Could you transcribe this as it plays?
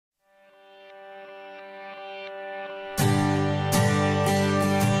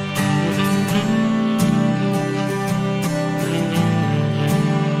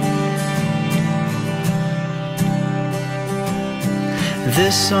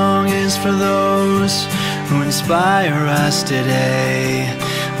This song is for those who inspire us today,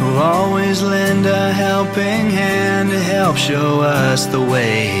 who always lend a helping hand to help show us the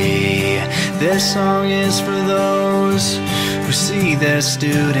way. This song is for those who see their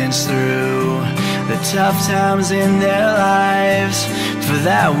students through the tough times in their lives. For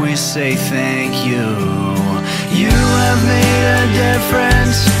that we say thank you. You have made a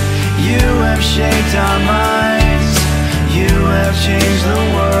difference. You have shaped our minds. You have changed the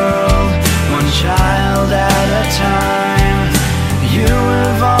world, one child at a time. You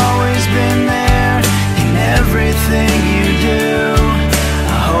have always been there in everything you do.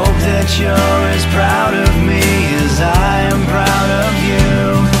 I hope that you're as proud of me as I am proud of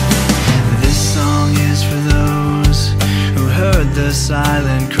you. This song is for those who heard the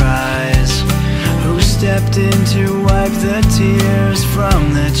silent cries, who stepped in to wipe the tears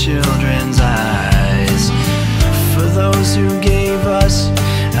from the children's eyes. For those who gave us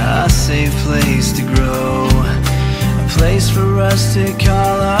a safe place to grow, a place for us to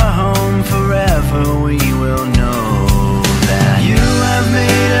call our home. Forever we will know that you have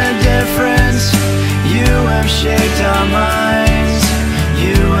made a difference. You have shaped our minds.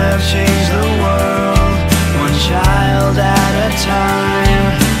 You have changed the world, one child at a time.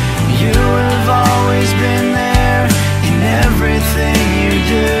 You have always been there in everything you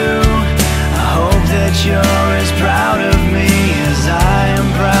do. I hope that you're as proud of me as I am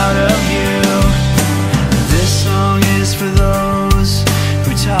proud of you. This song is for those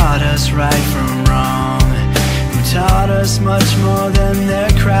who taught us right from wrong, who taught us much more than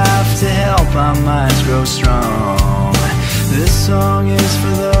their craft to help our minds grow strong. This song is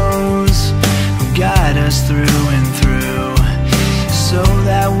for those who guide us through and through, so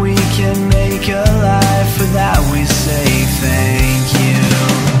that we can make a life. For that we say thank you.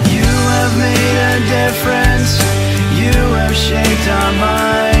 You have made a difference. You have shaped our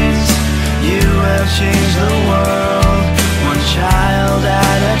minds. You have changed the world, one child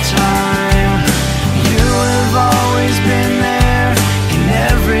at a time. You have always been there in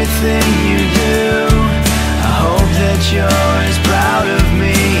everything you do. I hope that you're as proud of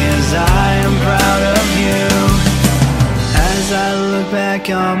me as I am proud of you. As I look back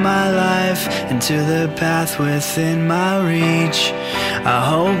on my life and to the path within my reach, I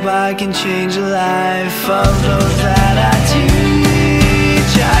hope I can change the life of those that I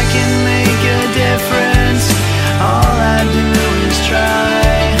teach. I can make a difference. All I do is try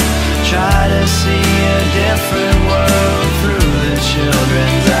to see a different world through the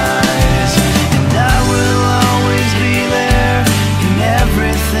children's eyes. And I will always be there in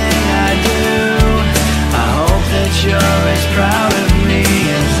everything I do. I hope that you're as proud of me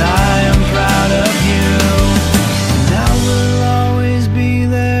as I am proud of you. And I will always be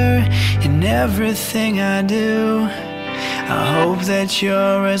there in everything I do. I hope that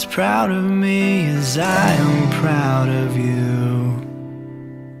you're as proud of me as I am proud of you.